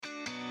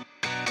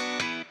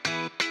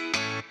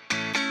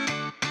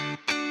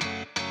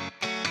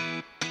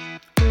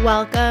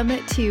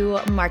Welcome to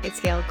Market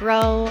Scale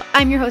Grow.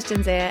 I'm your host,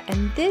 Anzea,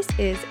 and this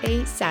is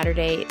a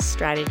Saturday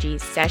strategy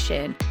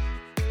session.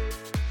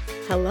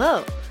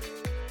 Hello.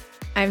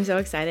 I'm so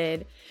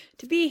excited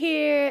to be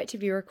here, to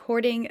be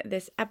recording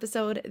this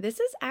episode. This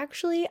is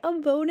actually a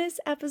bonus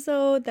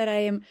episode that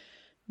I am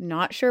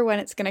not sure when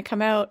it's going to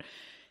come out.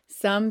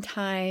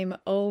 Sometime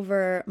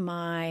over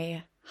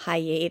my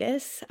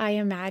hiatus, I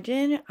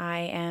imagine.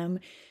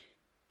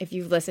 If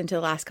you've listened to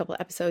the last couple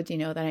of episodes, you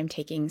know that I'm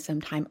taking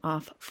some time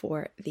off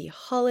for the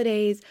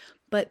holidays,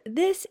 but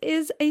this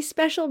is a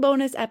special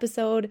bonus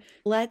episode.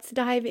 Let's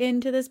dive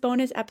into this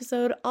bonus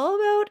episode all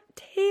about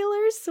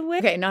Taylor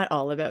Swift. Okay, not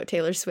all about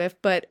Taylor Swift,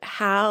 but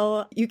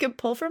how you can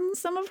pull from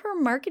some of her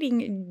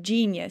marketing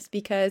genius,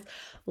 because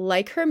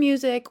like her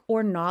music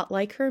or not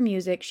like her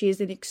music, she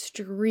is an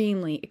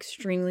extremely,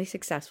 extremely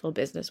successful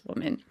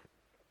businesswoman.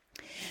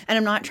 And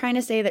I'm not trying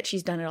to say that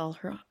she's done it all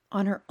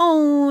on her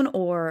own,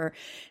 or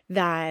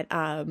that,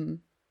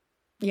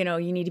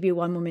 you need to be a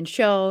one-woman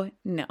show.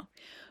 No.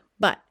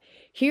 But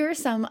here are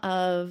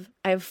I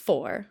have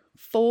four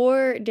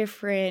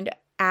different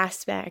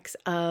aspects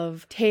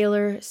of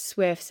Taylor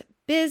Swift's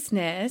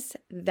business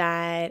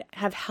that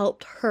have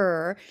helped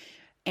her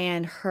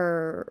and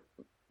her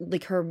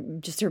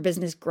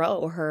business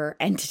grow, her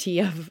entity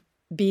of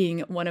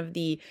being one of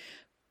the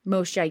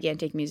most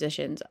gigantic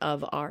musicians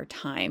of our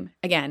time.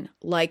 Again,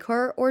 like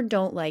her or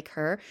don't like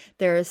her,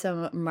 there is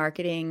some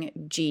marketing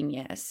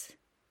genius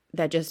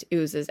that just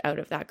oozes out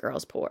of that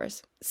girl's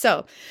pores.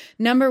 So,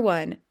 number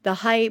one, the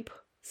hype,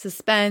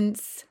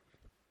 suspense,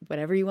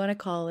 whatever you want to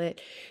call it,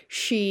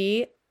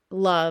 she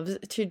loves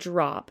to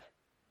drop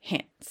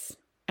hints.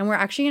 And we're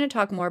actually going to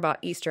talk more about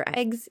Easter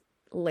eggs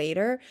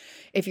later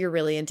if you're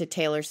really into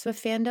Taylor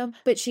Swift fandom,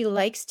 but she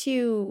likes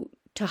to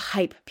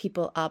hype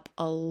people up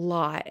a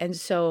lot. And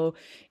so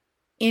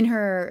in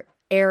her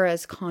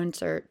Eras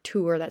concert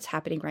tour that's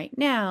happening right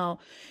now,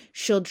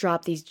 she'll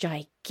drop these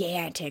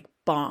gigantic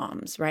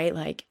bombs, right?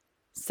 Like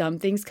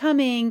something's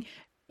coming,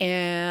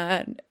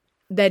 and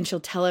then she'll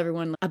tell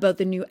everyone about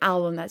the new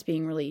album that's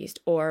being released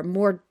or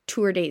more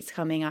tour dates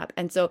coming up.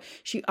 And so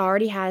she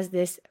already has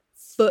this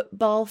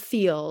football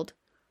field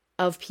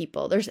of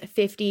people. There's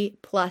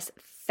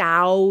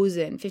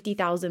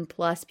 50,000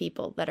 plus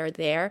people that are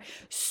there,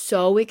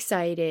 so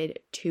excited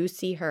to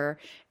see her.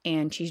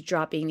 And she's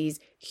dropping these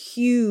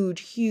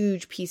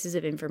huge pieces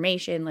of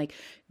information, like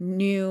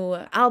new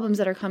albums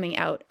that are coming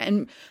out.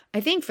 And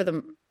I think for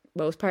the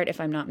most part,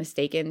 if I'm not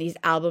mistaken, these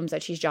albums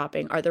that she's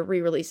dropping are the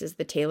re-releases,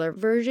 the Taylor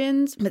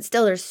versions, but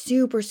still they're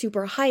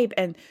super hype.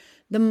 And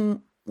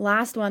the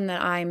last one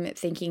that I'm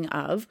thinking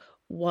of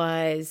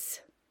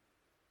was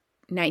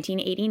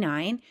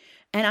 1989.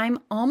 And I'm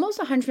almost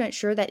 100%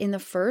 sure that in the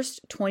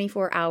first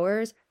 24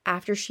 hours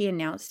after she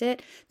announced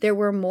it, there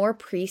were more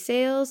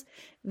pre-sales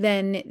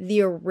than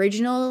the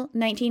original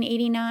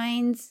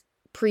 1989's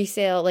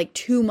pre-sale, like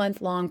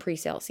 2-month-long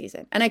pre-sale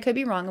season. And I could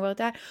be wrong about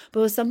that, but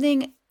it was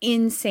something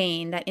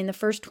insane that in the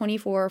first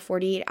 24 or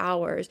 48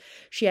 hours,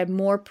 she had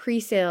more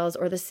pre-sales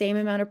or the same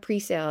amount of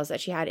pre-sales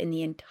that she had in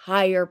the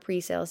entire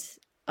pre-sales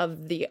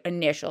of the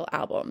initial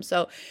album.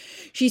 So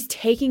she's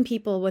taking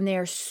people when they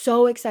are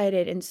so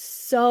excited and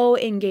so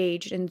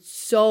engaged and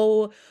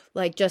so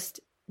like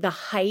just the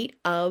height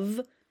of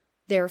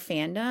their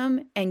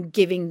fandom and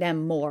giving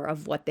them more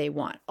of what they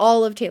want.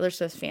 All of Taylor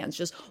Swift fans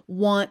just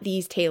want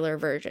these Taylor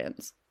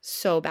versions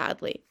so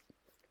badly.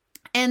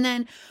 And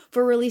then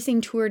for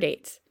releasing tour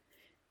dates.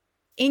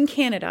 In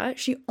Canada,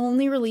 she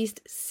only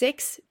released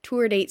 6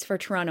 tour dates for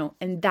Toronto,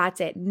 and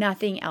that's it,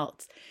 nothing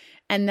else.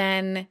 And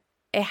then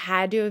it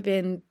had to have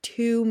been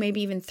 2,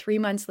 maybe even 3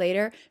 months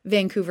later,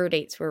 Vancouver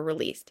dates were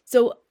released.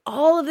 So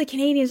all of the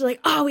Canadians were like,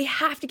 oh, we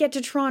have to get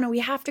to Toronto. We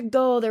have to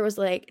go. There was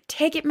like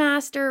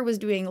Ticketmaster was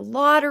doing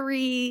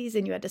lotteries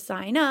and you had to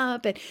sign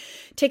up, and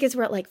tickets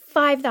were at like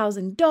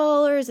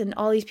 $5,000, and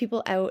all these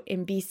people out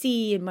in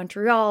BC and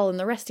Montreal and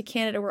the rest of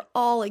Canada were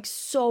all like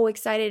so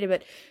excited.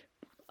 But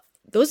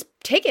those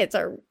tickets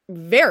are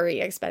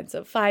very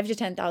expensive. $5,000 to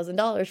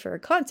 $10,000 for a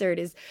concert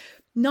is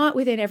not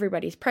within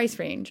everybody's price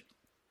range.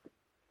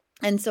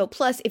 And so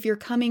plus if you're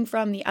coming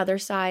from the other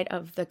side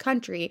of the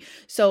country,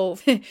 so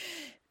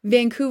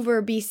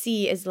Vancouver,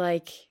 BC is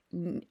like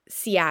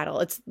Seattle.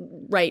 It's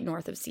right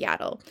north of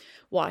Seattle,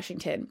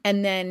 Washington.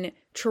 And then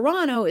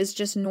Toronto is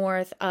just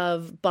north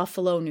of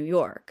Buffalo, New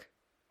York,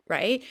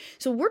 right?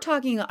 So we're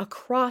talking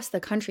across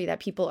the country that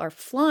people are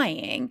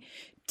flying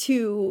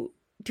to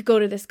go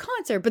to this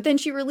concert. But then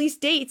she released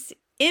dates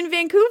in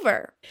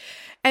Vancouver.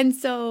 And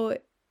so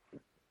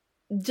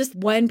just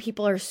when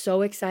people are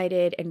so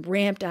excited and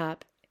ramped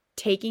up,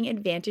 taking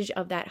advantage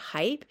of that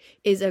hype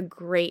is a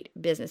great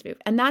business move.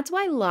 And that's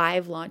why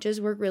live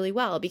launches work really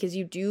well, because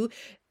you do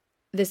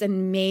this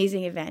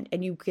amazing event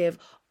and you give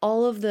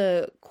all of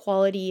the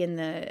quality and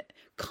the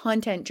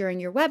content during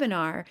your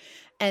webinar.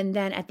 And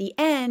then at the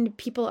end,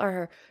 people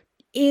are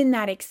in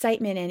that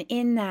excitement and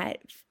in that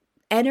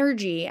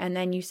energy. And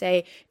then you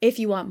say, if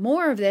you want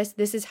more of this,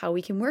 this is how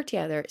we can work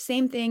together.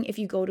 Same thing if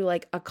you go to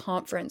like a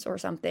conference or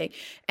something,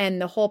 and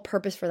the whole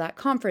purpose for that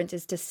conference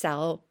is to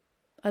sell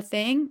a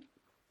thing.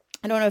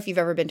 I don't know if you've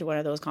ever been to one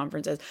of those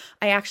conferences.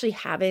 I actually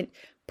haven't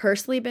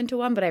personally been to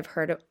one, but I've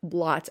heard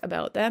lots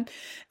about them.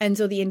 And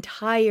so the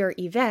entire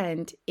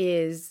event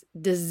is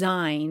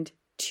designed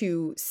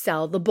to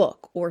sell the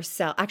book or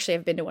sell. Actually,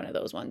 I've been to one of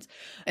those ones,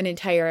 an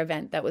entire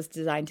event that was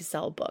designed to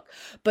sell a book,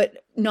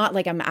 but not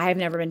like I've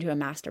never been to a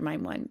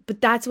mastermind one,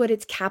 but that's what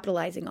it's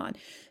capitalizing on.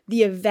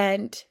 The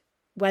event,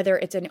 whether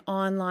it's an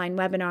online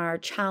webinar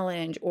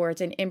challenge or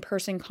it's an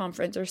in-person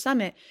conference or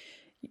summit,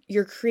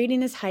 you're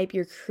creating this hype,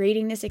 you're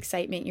creating this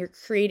excitement, you're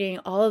creating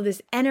all of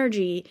this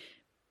energy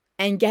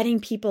and getting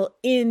people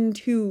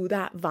into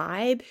that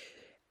vibe.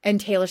 And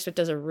Taylor Swift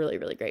does a really,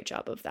 really great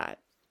job of that.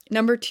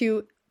 Number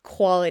 2,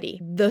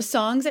 quality. The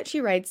songs that she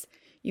writes,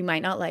 you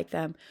might not like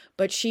them,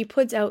 but she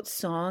puts out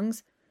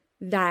songs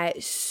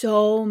that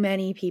so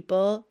many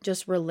people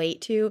just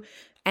relate to,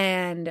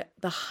 and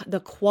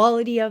the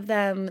quality of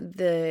them,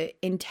 the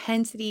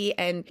intensity,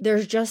 and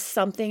there's just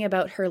something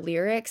about her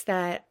lyrics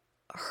that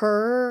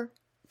her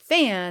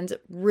fans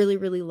really,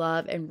 really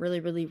love and really,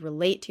 really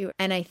relate to.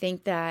 And I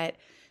think that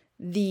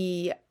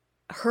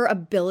her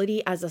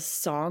ability as a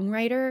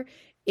songwriter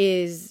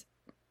is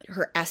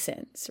her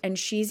essence, and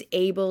she's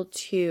able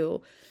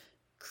to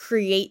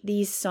create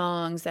these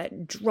songs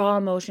that draw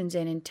emotions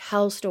in and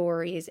tell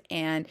stories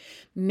and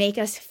make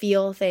us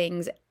feel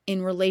things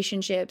in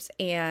relationships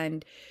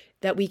and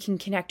that we can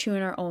connect to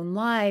in our own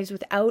lives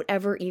without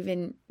ever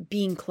even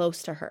being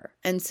close to her.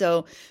 And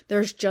so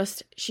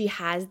she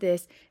has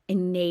this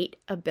innate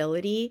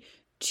ability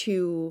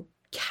to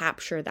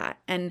capture that.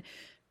 And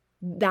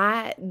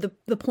that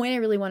the point I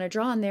really want to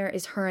draw on there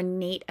is her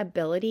innate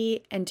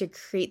ability and to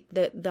create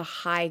the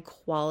high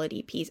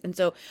quality piece. And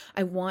so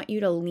I want you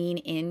to lean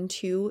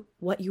into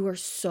what you are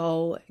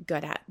so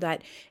good at,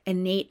 that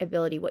innate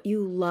ability, what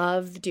you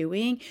love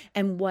doing,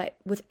 and what,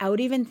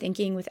 without even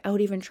thinking, without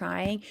even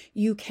trying,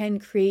 you can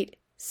create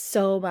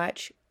so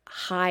much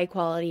high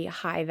quality,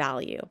 high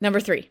value. Number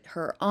 3,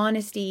 her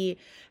honesty,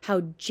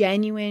 how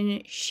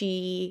genuine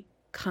she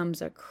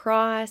comes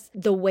across,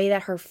 the way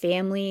that her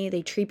family,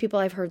 they treat people.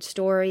 I've heard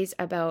stories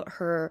about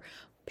her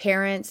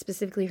parents,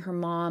 specifically her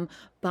mom,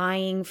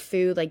 buying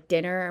food like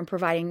dinner and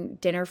providing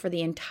dinner for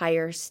the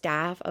entire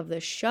staff of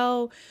the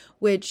show,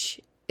 which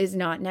is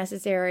not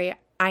necessary.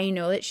 I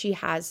know that she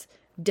has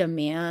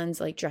demands,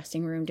 like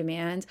dressing room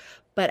demands,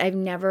 but I've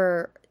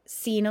never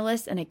seen a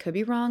list, and I could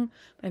be wrong,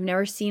 but I've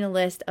never seen a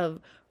list of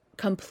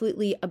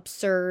completely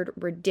absurd,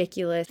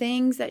 ridiculous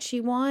things that she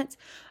wants.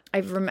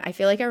 I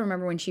feel like I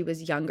remember when she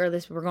was younger,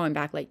 we're going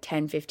back like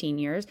 10, 15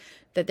 years,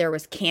 that there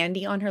was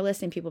candy on her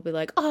list and people would be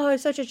like, oh,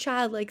 it's such a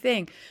childlike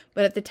thing.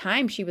 But at the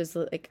time she was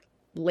like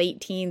late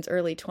teens,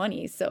 early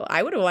 20s. So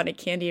I would have wanted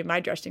candy in my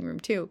dressing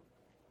room too.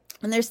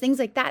 And there's things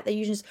like that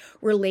you just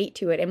relate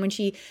to it. And when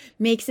she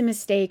makes a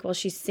mistake while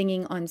she's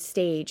singing on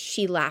stage,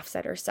 she laughs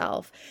at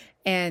herself.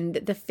 And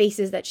the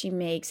faces that she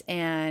makes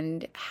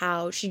and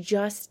how she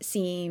just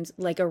seems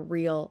like a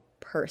real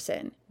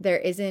person. There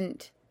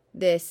isn't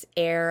this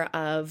air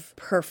of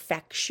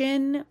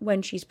perfection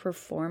when she's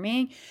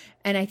performing.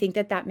 And I think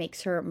that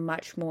makes her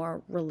much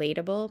more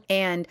relatable.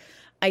 And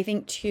I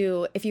think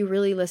too, if you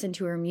really listen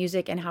to her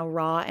music and how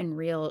raw and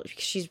real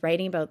she's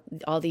writing about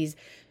all these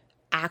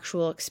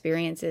actual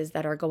experiences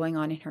that are going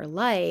on in her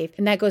life.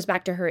 And that goes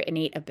back to her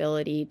innate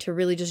ability to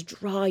really just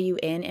draw you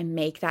in and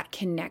make that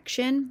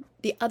connection.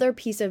 The other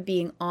piece of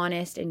being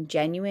honest and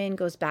genuine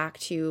goes back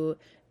to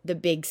the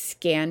big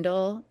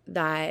scandal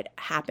that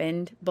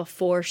happened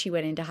before she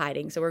went into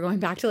hiding. So we're going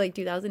back to like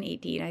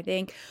 2018, I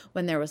think,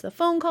 when there was the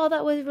phone call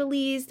that was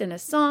released and a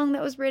song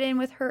that was written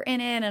with her in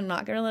it. I'm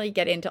not going to really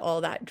get into all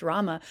that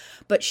drama,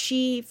 but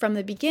she, from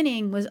the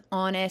beginning, was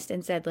honest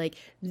and said, like,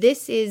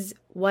 this is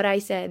what I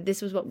said,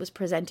 this was what was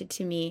presented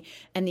to me.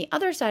 And the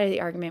other side of the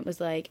argument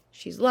was like,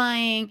 she's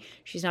lying,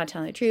 she's not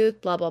telling the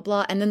truth, blah, blah,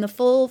 blah. And then the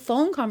full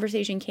phone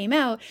conversation came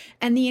out,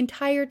 and the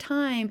entire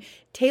time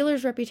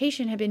Taylor's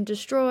reputation had been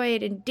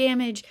destroyed and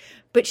damaged,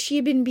 but she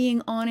had been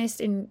being honest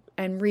and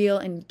real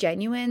and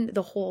genuine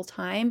the whole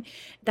time.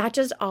 That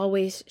just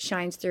always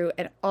shines through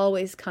and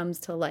always comes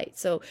to light.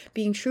 So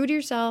being true to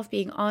yourself,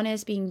 being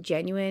honest, being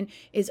genuine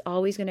is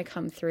always going to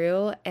come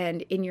through.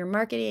 And in your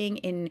marketing,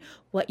 in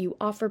what you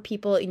offer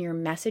people, in your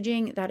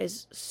messaging, that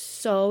is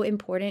so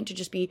important to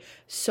just be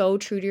so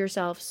true to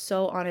yourself,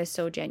 so honest,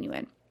 so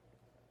genuine.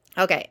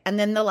 Okay, and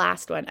then the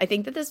last one. I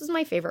think that this was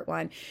my favorite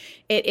one.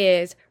 It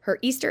is her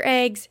Easter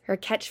eggs, her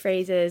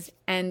catchphrases,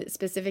 and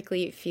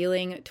specifically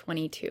feeling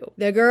 22.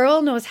 The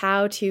girl knows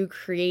how to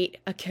create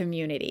a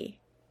community,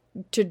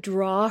 to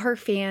draw her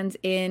fans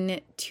in,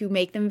 to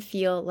make them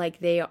feel like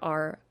they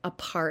are a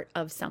part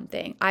of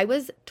something. I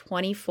was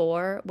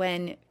 24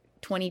 when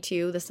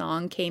 22, the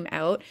song, came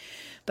out,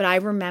 but I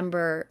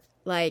remember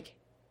like,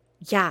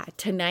 yeah,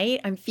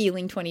 tonight I'm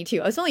feeling 22.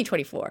 I was only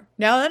 24.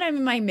 Now that I'm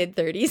in my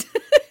mid-30s,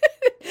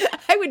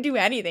 I would do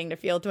anything to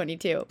feel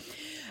 22.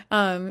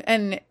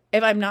 And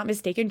if I'm not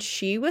mistaken,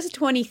 she was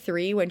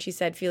 23 when she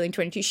said feeling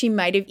 22. She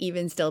might have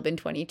even still been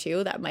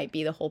 22. That might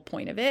be the whole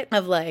point of it.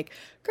 Of like,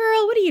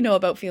 girl, what do you know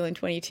about feeling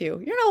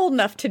 22? You're not old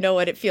enough to know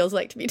what it feels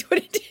like to be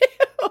 22.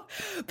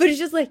 But it's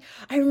just like,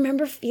 I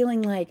remember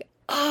feeling like,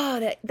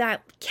 oh,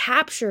 that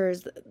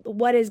captures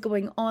what is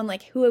going on,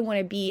 like who I want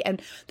to be,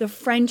 and the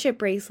friendship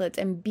bracelets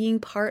and being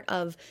part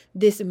of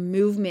this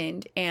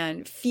movement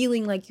and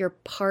feeling like you're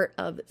part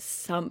of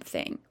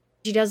something.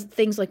 She does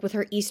things like with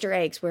her Easter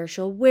eggs where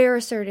she'll wear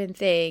a certain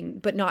thing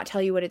but not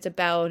tell you what it's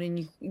about, and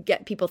you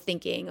get people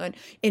thinking. And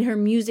in her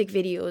music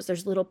videos,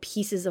 there's little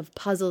pieces of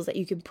puzzles that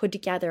you can put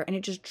together, and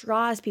it just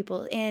draws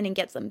people in and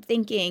gets them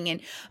thinking. And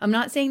I'm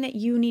not saying that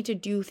you need to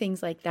do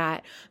things like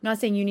that. I'm not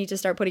saying you need to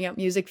start putting out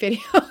music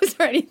videos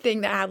or anything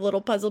that have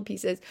little puzzle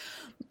pieces,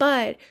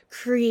 but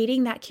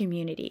creating that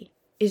community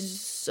is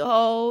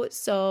so,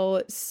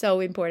 so, so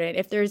important.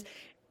 If there's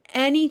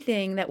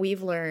anything that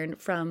we've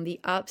learned from the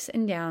ups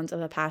and downs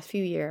of the past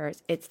few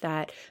years, it's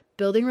that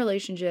building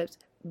relationships,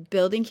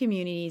 building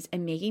communities,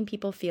 and making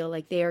people feel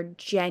like they are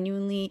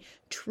genuinely,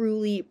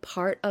 truly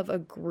part of a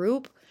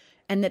group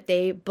and that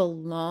they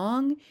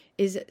belong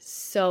is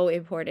so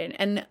important.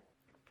 And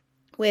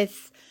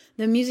with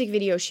the music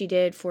video she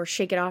did for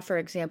Shake It Off, for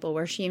example,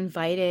 where she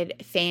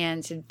invited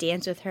fans to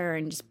dance with her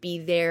and just be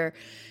their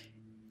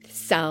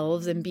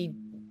selves and be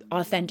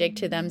authentic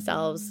to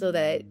themselves so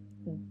that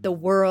the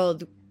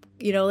world,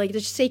 like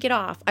just shake it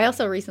off. I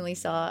also recently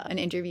saw an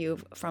interview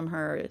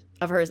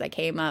of hers that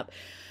came up.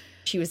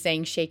 She was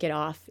saying shake it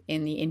off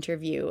in the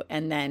interview,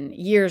 and then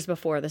years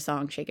before the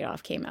song Shake It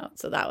Off came out.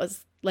 So that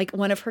was like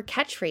one of her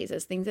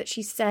catchphrases, things that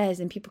she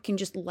says, and people can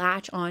just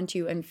latch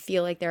onto and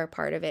feel like they're a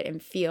part of it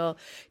and feel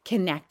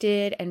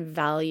connected and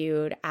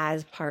valued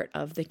as part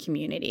of the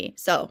community.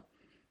 So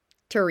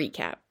to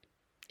recap,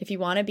 if you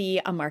want to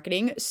be a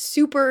marketing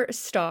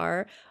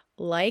superstar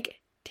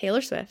like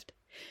Taylor Swift,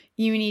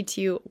 you need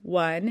to,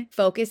 1,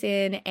 focus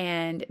in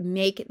and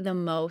make the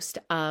most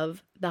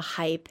of the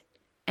hype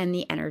and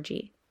the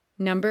energy.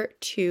 Number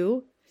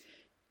 2,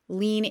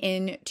 lean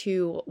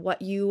into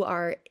what you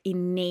are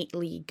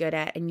innately good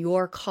at and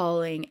your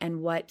calling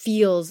and what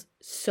feels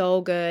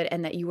so good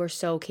and that you are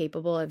so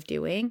capable of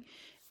doing.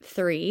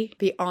 3,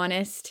 be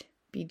honest,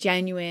 be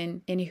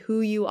genuine in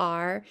who you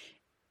are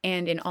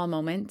and in all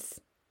moments.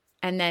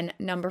 And then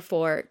number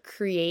 4,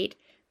 create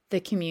the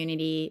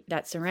community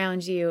that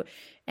surrounds you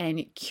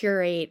and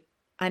curate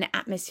an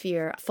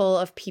atmosphere full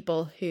of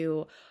people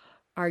who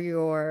are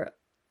your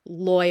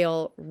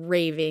loyal,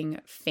 raving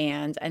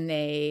fans and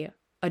they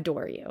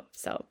adore you.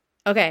 So,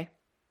 okay.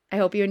 I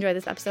hope you enjoyed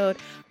this episode.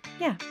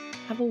 Yeah.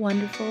 Have a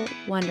wonderful,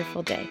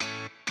 wonderful day.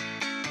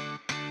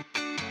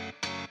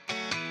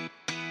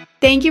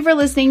 Thank you for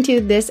listening to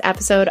this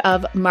episode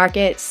of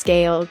Market,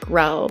 Scale,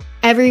 Grow.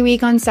 Every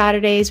week on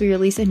Saturdays, we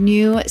release a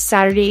new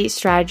Saturday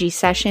strategy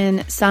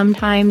session,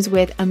 sometimes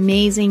with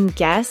amazing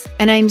guests.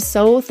 And I'm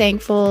so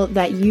thankful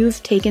that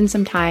you've taken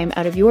some time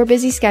out of your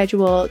busy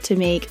schedule to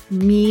make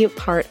me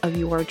part of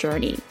your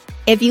journey.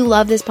 If you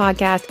love this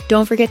podcast,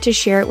 don't forget to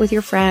share it with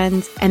your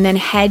friends and then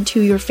head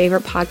to your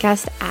favorite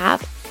podcast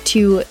app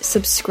to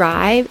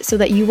subscribe so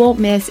that you won't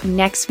miss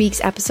next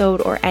week's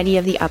episode or any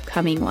of the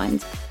upcoming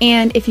ones.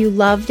 And if you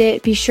loved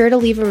it, be sure to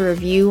leave a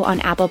review on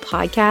Apple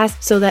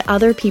Podcasts so that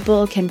other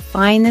people can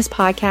find this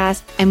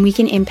podcast and we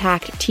can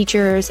impact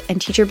teachers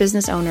and teacher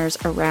business owners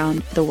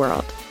around the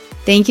world.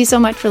 Thank you so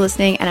much for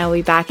listening, and I'll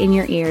be back in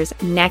your ears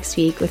next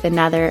week with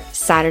another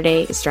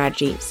Saturday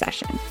strategy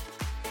session.